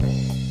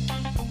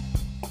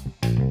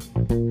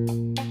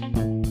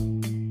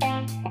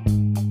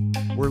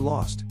"We're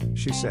lost,"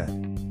 she said.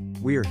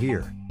 "We are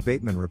here,"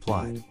 Bateman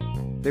replied.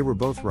 They were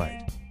both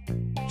right.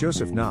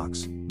 Joseph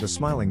Knox, the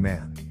smiling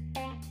man.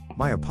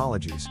 My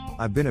apologies,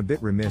 I've been a bit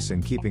remiss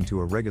in keeping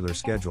to a regular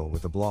schedule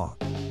with the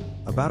blog.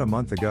 About a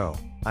month ago,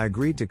 I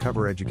agreed to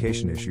cover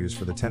education issues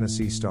for the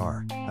Tennessee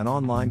Star, an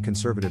online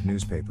conservative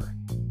newspaper.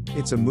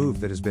 It's a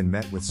move that has been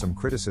met with some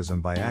criticism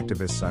by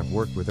activists I've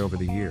worked with over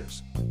the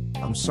years.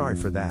 I'm sorry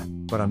for that,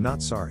 but I'm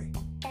not sorry.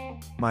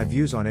 My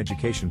views on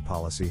education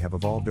policy have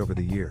evolved over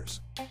the years.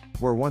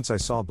 Where once I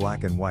saw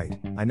black and white,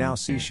 I now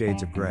see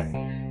shades of gray.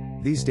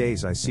 These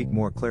days I seek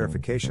more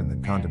clarification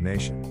than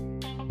condemnation.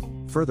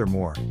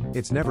 Furthermore,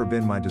 it's never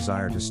been my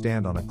desire to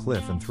stand on a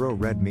cliff and throw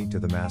red meat to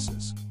the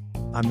masses.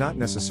 I'm not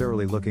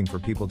necessarily looking for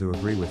people to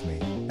agree with me,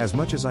 as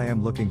much as I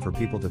am looking for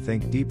people to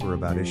think deeper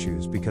about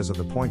issues because of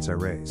the points I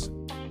raise.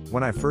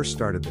 When I first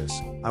started this,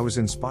 I was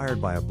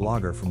inspired by a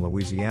blogger from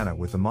Louisiana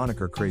with the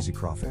moniker Crazy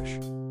Crawfish.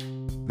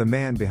 The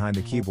man behind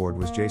the keyboard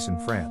was Jason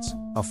France,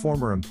 a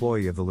former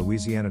employee of the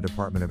Louisiana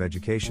Department of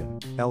Education,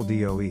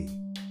 LDOE.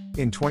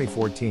 In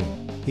 2014,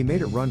 he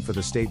made a run for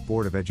the State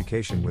Board of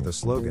Education with a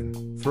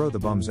slogan, "Throw the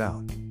bums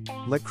out.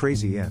 Let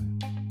crazy in."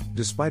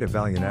 Despite a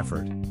valiant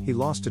effort, he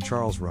lost to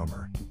Charles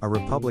Romer, a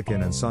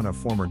Republican and son of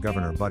former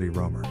Governor Buddy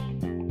Romer.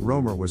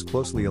 Romer was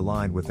closely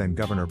aligned with then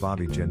Governor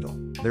Bobby Jindal.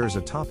 There is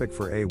a topic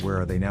for a Where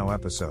Are They Now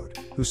episode,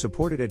 who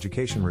supported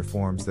education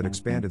reforms that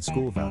expanded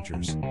school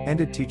vouchers,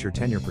 ended teacher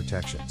tenure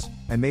protections,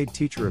 and made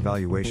teacher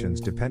evaluations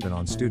dependent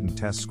on student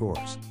test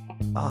scores.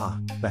 Ah,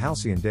 the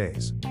halcyon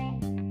days.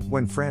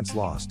 When France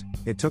lost,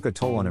 it took a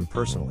toll on him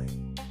personally.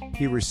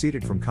 He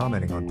receded from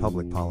commenting on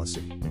public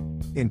policy.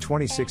 In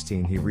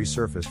 2016 he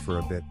resurfaced for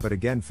a bit but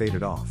again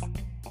faded off.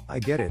 I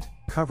get it,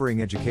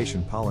 covering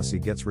education policy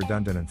gets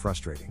redundant and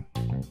frustrating.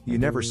 You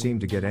never seem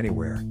to get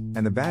anywhere,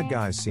 and the bad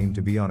guys seem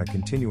to be on a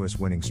continuous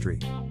winning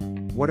streak.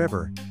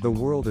 Whatever, the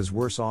world is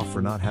worse off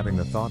for not having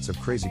the thoughts of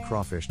Crazy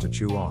Crawfish to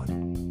chew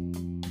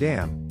on.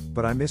 Damn,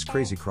 but I miss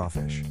Crazy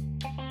Crawfish.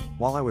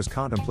 While I was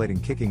contemplating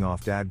kicking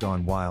off Dad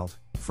Gone Wild,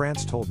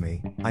 France told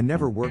me, "I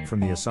never work from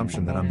the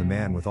assumption that I'm the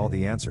man with all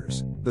the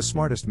answers, the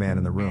smartest man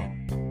in the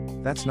room.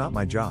 That's not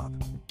my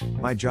job.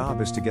 My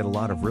job is to get a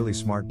lot of really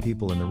smart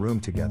people in the room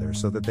together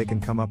so that they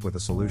can come up with a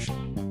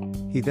solution."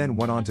 He then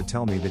went on to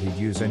tell me that he'd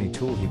use any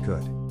tool he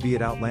could, be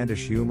it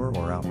outlandish humor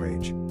or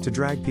outrage, to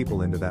drag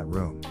people into that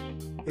room.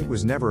 It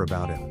was never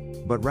about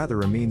him, but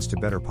rather a means to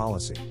better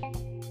policy.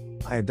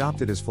 I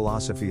adopted his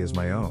philosophy as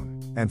my own,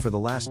 and for the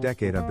last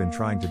decade I've been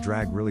trying to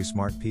drag really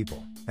smart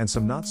people, and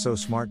some not so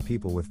smart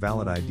people with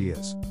valid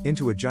ideas,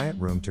 into a giant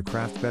room to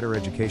craft better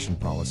education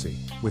policy,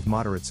 with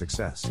moderate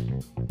success.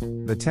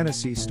 The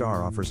Tennessee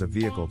Star offers a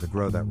vehicle to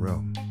grow that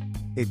room.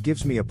 It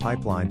gives me a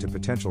pipeline to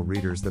potential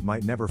readers that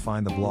might never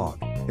find the blog.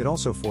 It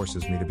also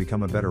forces me to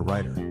become a better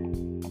writer.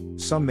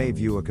 Some may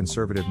view a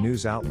conservative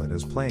news outlet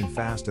as playing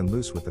fast and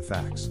loose with the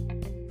facts.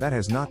 That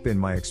has not been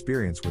my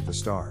experience with the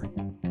Star.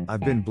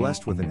 I've been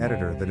blessed with an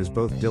editor that is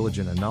both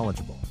diligent and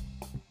knowledgeable.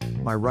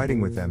 My writing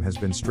with them has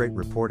been straight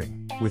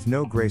reporting, with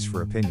no grace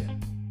for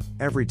opinion.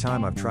 Every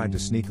time I've tried to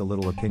sneak a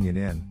little opinion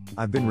in,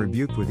 I've been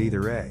rebuked with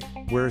either a,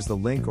 "Where is the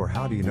link?" or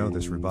 "How do you know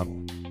this?"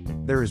 rebuttal.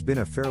 There has been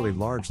a fairly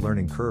large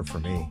learning curve for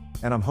me,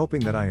 and I'm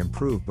hoping that I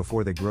improve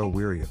before they grow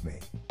weary of me.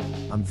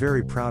 I'm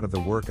very proud of the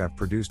work I've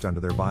produced under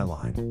their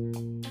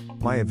byline.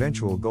 My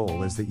eventual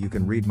goal is that you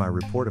can read my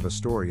report of a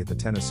story at the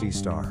Tennessee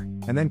Star,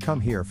 and then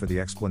come here for the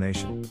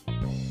explanation.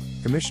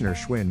 Commissioner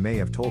Schwinn may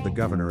have told the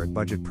governor at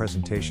budget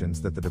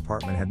presentations that the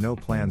department had no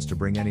plans to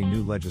bring any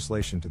new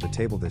legislation to the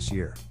table this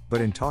year,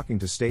 but in talking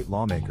to state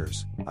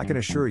lawmakers, I can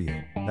assure you,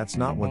 that's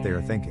not what they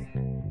are thinking.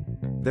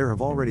 There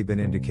have already been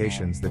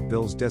indications that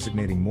bills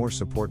designating more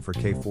support for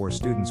K-4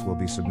 students will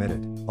be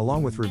submitted,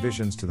 along with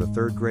revisions to the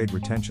third grade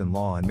retention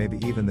law and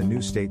maybe even the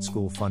new state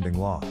school funding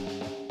law.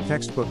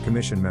 Textbook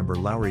Commission member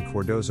Lowry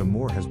Cordoza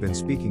Moore has been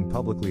speaking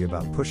publicly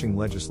about pushing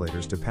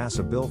legislators to pass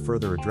a bill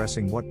further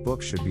addressing what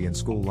books should be in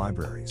school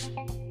libraries.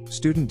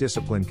 Student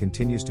discipline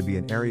continues to be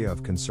an area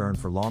of concern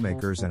for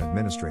lawmakers and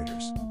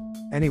administrators.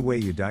 Any way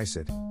you dice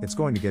it, it's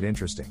going to get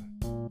interesting.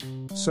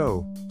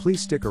 So,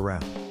 please stick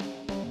around.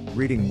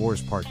 Reading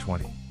Wars Part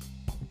 20.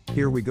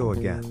 Here we go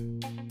again.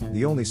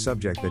 The only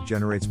subject that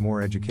generates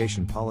more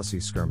education policy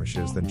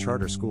skirmishes than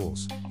charter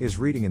schools is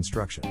reading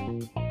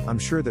instruction. I'm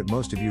sure that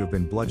most of you have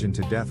been bludgeoned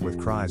to death with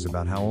cries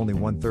about how only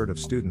 1/3 of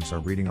students are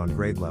reading on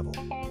grade level.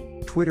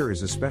 Twitter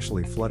is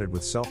especially flooded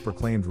with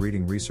self-proclaimed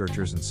reading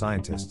researchers and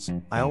scientists.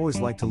 I always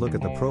like to look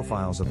at the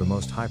profiles of the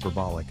most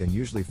hyperbolic and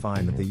usually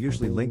find that they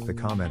usually link the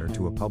commenter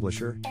to a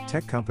publisher,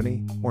 tech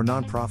company, or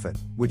nonprofit,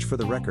 which for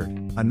the record,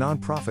 a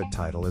nonprofit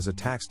title is a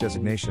tax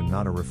designation,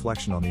 not a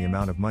reflection on the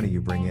amount of money you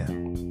bring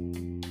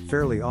in.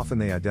 Fairly often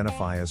they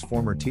identify as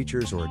former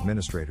teachers or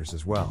administrators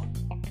as well.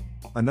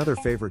 Another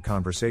favorite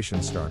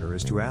conversation starter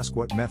is to ask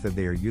what method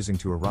they are using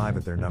to arrive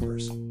at their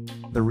numbers.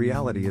 The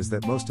reality is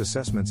that most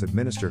assessments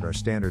administered are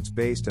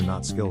standards-based and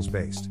not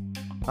skills-based.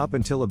 Up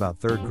until about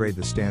third grade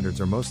the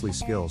standards are mostly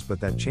skills, but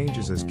that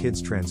changes as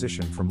kids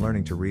transition from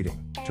learning to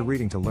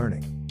reading to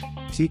learning.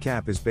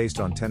 TCAP is based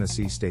on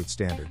Tennessee state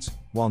standards,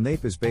 while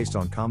NAEP is based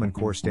on Common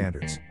Core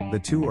standards. The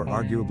two are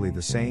arguably the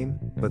same,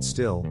 but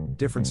still,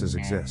 differences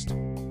exist.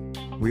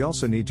 We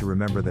also need to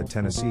remember that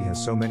Tennessee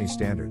has so many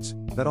standards,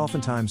 that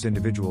oftentimes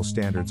individual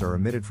standards are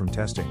omitted from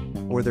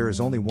testing, or there is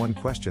only one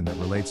question that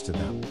relates to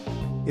them.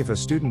 If a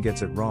student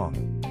gets it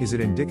wrong, is it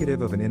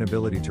indicative of an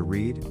inability to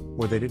read,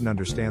 or they didn't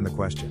understand the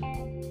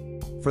question?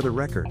 For the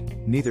record,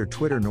 neither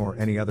Twitter nor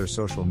any other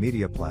social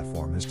media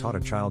platform has taught a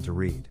child to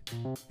read.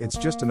 It's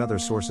just another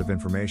source of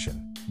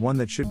information, one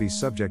that should be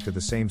subject to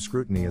the same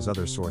scrutiny as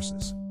other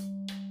sources.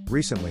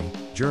 Recently,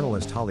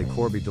 journalist Holly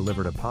Corby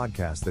delivered a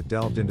podcast that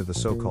delved into the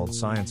so-called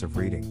science of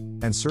reading,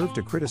 and served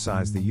to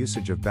criticize the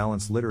usage of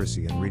balanced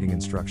literacy in reading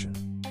instruction.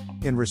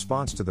 In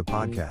response to the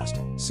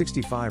podcast,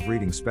 65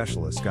 reading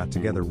specialists got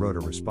together, wrote a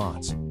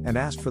response, and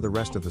asked for the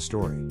rest of the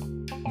story.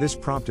 This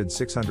prompted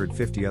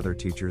 650 other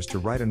teachers to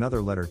write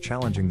another letter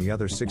challenging the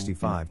other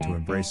 65 to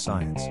embrace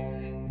science.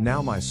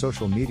 Now my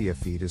social media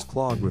feed is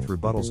clogged with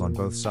rebuttals on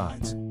both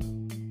sides.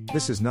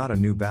 This is not a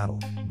new battle,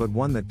 but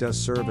one that does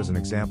serve as an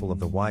example of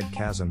the wide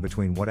chasm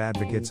between what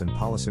advocates and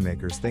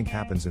policymakers think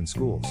happens in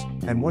schools,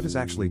 and what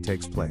actually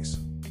takes place.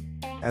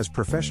 As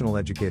professional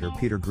educator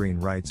Peter Green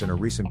writes in a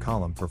recent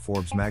column for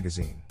Forbes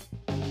magazine,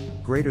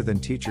 greater than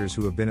teachers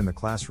who have been in the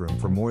classroom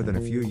for more than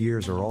a few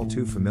years are all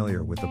too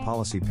familiar with the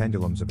policy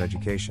pendulums of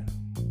education.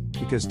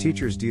 Because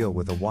teachers deal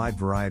with a wide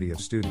variety of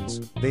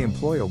students, they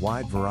employ a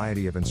wide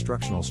variety of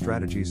instructional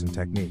strategies and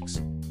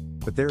techniques.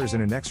 But there is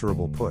an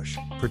inexorable push,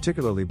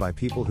 particularly by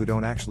people who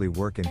don't actually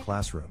work in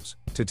classrooms,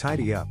 to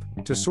tidy up,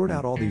 to sort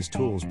out all these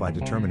tools by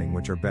determining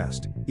which are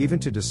best, even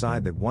to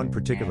decide that one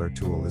particular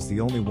tool is the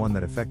only one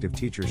that effective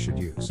teachers should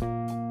use.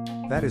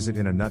 That is it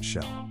in a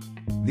nutshell.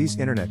 These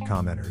internet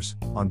commenters,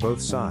 on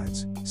both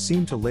sides,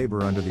 seem to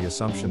labor under the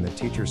assumption that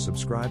teachers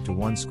subscribe to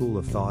one school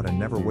of thought and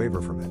never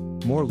waver from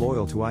it, more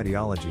loyal to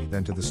ideology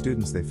than to the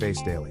students they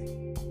face daily.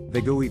 They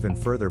go even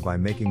further by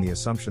making the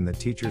assumption that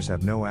teachers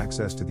have no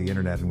access to the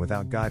internet, and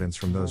without guidance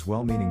from those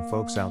well-meaning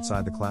folks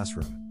outside the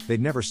classroom,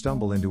 they'd never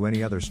stumble into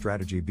any other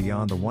strategy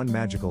beyond the one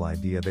magical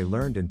idea they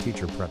learned in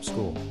teacher prep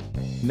school.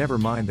 Never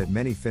mind that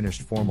many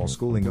finished formal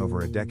schooling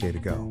over a decade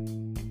ago.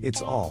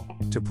 It's all,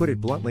 to put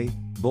it bluntly,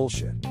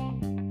 bullshit.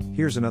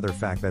 Here's another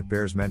fact that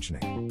bears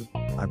mentioning.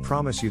 I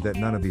promise you that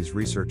none of these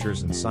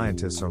researchers and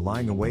scientists are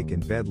lying awake in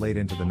bed late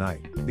into the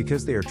night,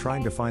 because they are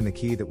trying to find the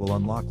key that will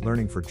unlock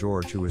learning for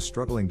George, who is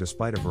struggling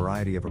despite a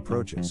variety of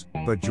approaches.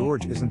 But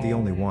George isn't the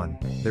only one.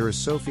 There is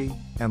Sophie,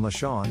 and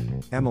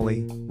LaShawn,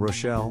 Emily,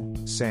 Rochelle,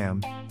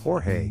 Sam,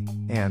 Jorge,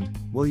 and,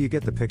 well, you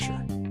get the picture.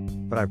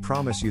 But I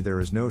promise you there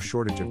is no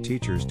shortage of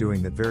teachers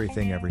doing that very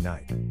thing every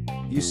night.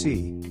 You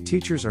see,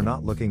 teachers are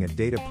not looking at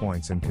data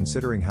points and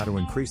considering how to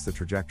increase the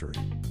trajectory.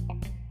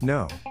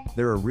 No,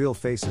 there are real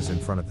faces in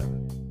front of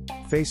them.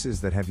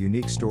 Faces that have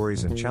unique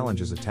stories and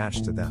challenges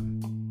attached to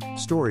them.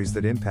 Stories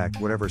that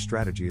impact whatever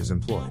strategy is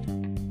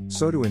employed.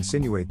 So to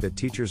insinuate that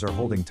teachers are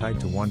holding tight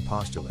to one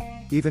postulate,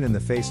 even in the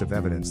face of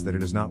evidence that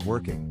it is not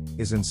working,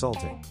 is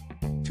insulting.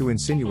 To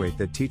insinuate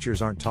that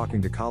teachers aren't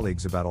talking to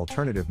colleagues about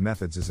alternative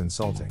methods is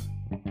insulting.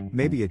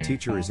 Maybe a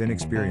teacher is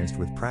inexperienced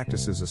with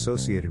practices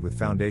associated with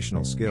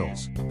foundational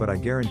skills, but I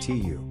guarantee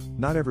you,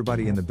 not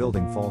everybody in the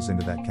building falls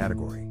into that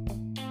category.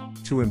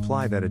 To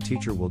imply that a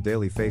teacher will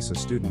daily face a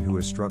student who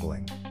is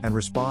struggling, and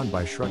respond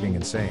by shrugging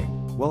and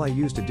saying, well, I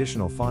used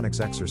additional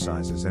phonics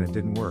exercises and it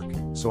didn't work,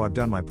 so I've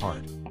done my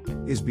part,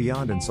 is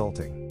beyond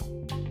insulting.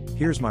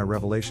 Here's my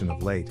revelation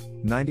of late: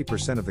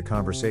 90% of the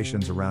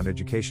conversations around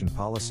education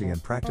policy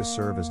and practice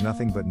serve as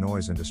nothing but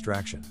noise and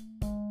distraction.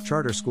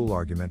 Charter school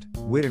argument,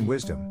 wit and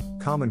wisdom,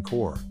 Common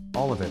Core,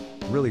 all of it,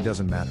 really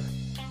doesn't matter.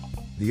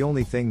 The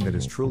only thing that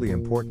is truly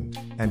important,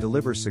 and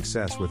delivers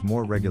success with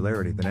more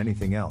regularity than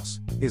anything else,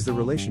 is the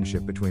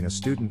relationship between a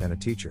student and a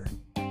teacher.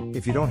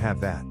 If you don't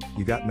have that,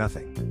 you got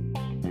nothing.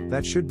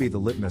 That should be the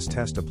litmus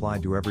test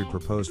applied to every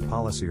proposed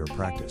policy or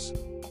practice.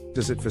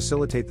 Does it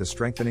facilitate the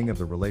strengthening of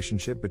the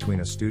relationship between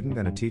a student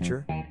and a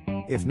teacher?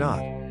 If not,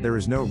 there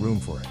is no room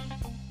for it.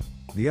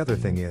 The other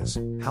thing is,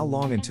 how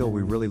long until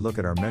we really look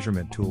at our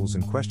measurement tools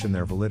and question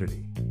their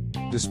validity?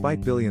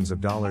 Despite billions of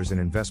dollars in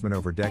investment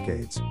over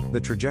decades, the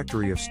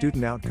trajectory of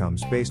student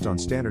outcomes based on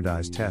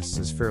standardized tests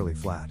is fairly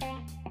flat.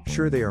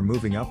 Sure, they are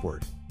moving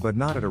upward, but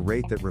not at a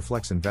rate that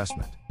reflects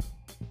investment.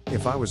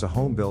 If I was a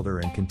home builder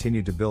and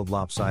continued to build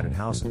lopsided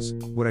houses,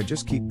 would I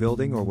just keep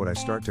building, or would I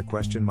start to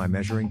question my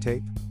measuring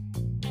tape?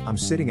 I'm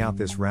sitting out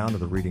this round of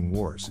the reading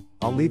wars.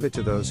 I'll leave it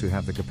to those who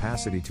have the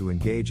capacity to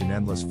engage in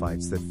endless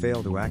fights that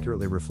fail to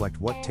accurately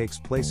reflect what takes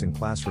place in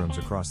classrooms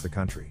across the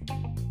country.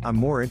 I'm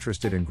more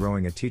interested in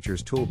growing a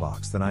teacher's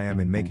toolbox than I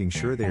am in making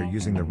sure they are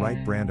using the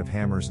right brand of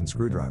hammers and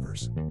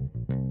screwdrivers.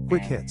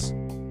 Quick hits.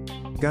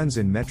 Guns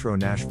in Metro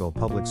Nashville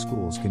public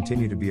schools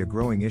continue to be a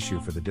growing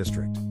issue for the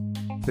district.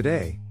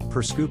 Today,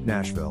 per Scoop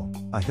Nashville,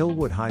 a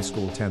Hillwood High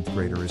School 10th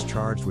grader is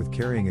charged with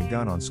carrying a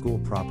gun on school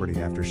property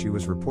after she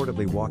was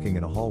reportedly walking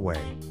in a hallway,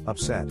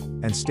 upset,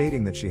 and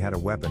stating that she had a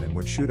weapon and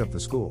would shoot up the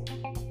school.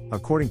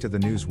 According to the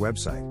news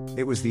website,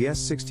 it was the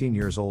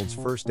 16-year-old's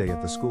first day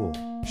at the school.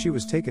 She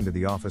was taken to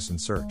the office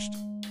and searched.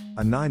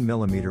 A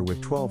 9mm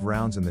with 12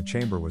 rounds in the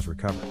chamber was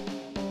recovered.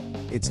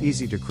 It's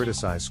easy to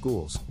criticize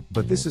schools,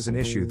 but this is an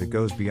issue that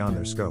goes beyond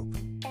their scope.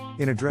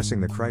 In addressing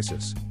the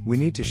crisis, we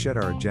need to shed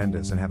our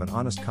agendas and have an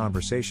honest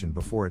conversation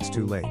before it's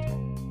too late.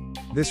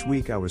 This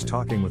week I was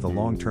talking with a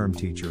long-term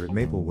teacher at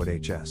Maplewood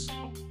HS.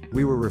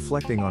 We were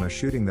reflecting on a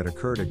shooting that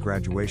occurred at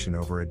graduation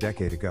over a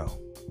decade ago.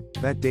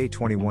 That day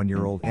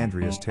 21-year-old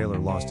Andreas Taylor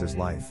lost his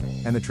life,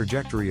 and the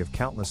trajectory of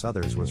countless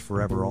others was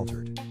forever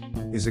altered.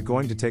 Is it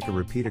going to take a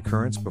repeat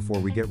occurrence before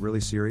we get really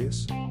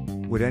serious?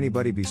 Would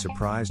anybody be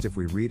surprised if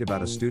we read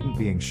about a student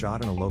being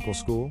shot in a local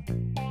school?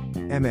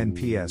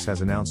 MNPS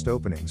has announced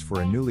openings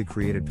for a newly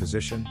created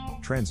position,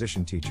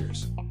 transition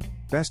teachers.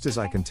 Best as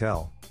I can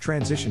tell,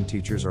 transition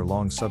teachers are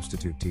long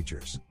substitute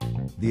teachers.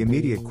 The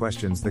immediate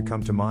questions that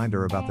come to mind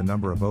are about the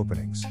number of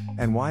openings,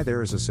 and why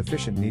there is a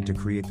sufficient need to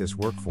create this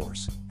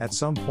workforce. At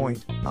some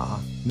point,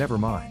 never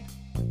mind.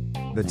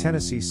 The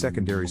Tennessee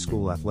Secondary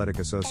School Athletic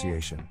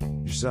Association,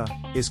 TSA,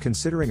 is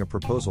considering a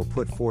proposal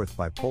put forth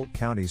by Polk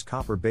County's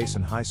Copper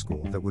Basin High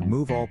School that would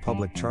move all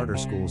public charter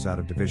schools out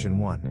of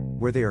Division I,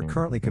 where they are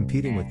currently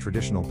competing with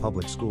traditional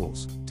public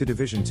schools, to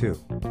Division II.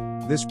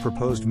 This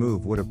proposed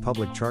move would have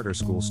public charter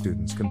school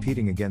students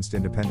competing against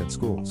independent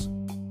schools.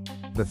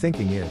 The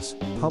thinking is,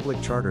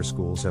 public charter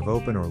schools have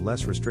open or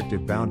less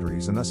restrictive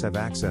boundaries and thus have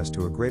access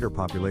to a greater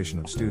population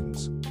of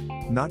students.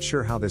 Not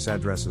sure how this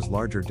addresses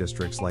larger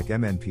districts like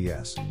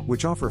MNPS,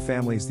 which offer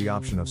families the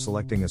option of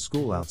selecting a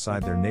school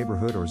outside their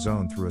neighborhood or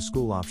zone through a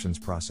school options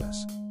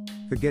process.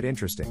 Could get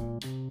interesting.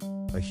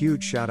 A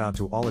huge shout out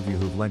to all of you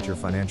who've lent your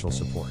financial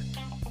support.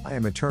 I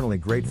am eternally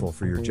grateful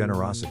for your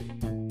generosity.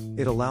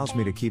 It allows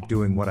me to keep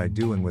doing what I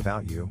do, and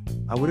without you,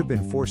 I would have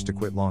been forced to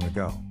quit long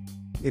ago.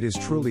 It is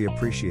truly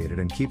appreciated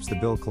and keeps the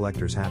bill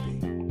collectors happy.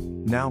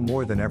 Now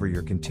more than ever,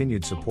 your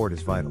continued support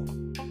is vital.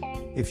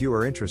 If you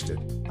are interested,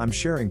 I'm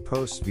sharing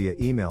posts via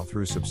email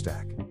through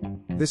Substack.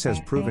 This has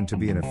proven to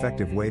be an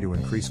effective way to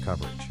increase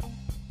coverage.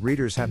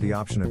 Readers have the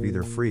option of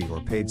either free or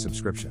paid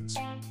subscriptions.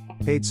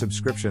 Paid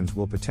subscriptions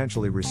will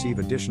potentially receive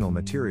additional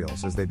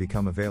materials as they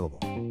become available.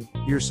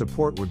 Your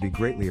support would be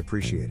greatly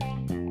appreciated.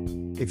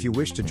 If you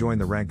wish to join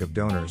the rank of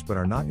donors but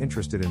are not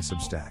interested in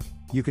Substack,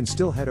 you can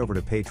still head over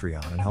to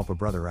Patreon and help a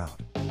brother out.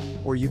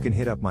 Or you can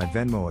hit up my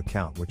Venmo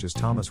account, which is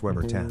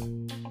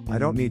ThomasWeber10. I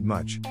don't need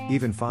much,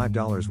 even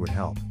 $5 would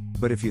help,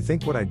 but if you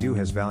think what I do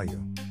has value,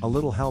 a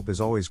little help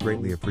is always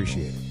greatly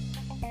appreciated.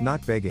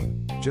 Not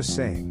begging, just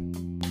saying.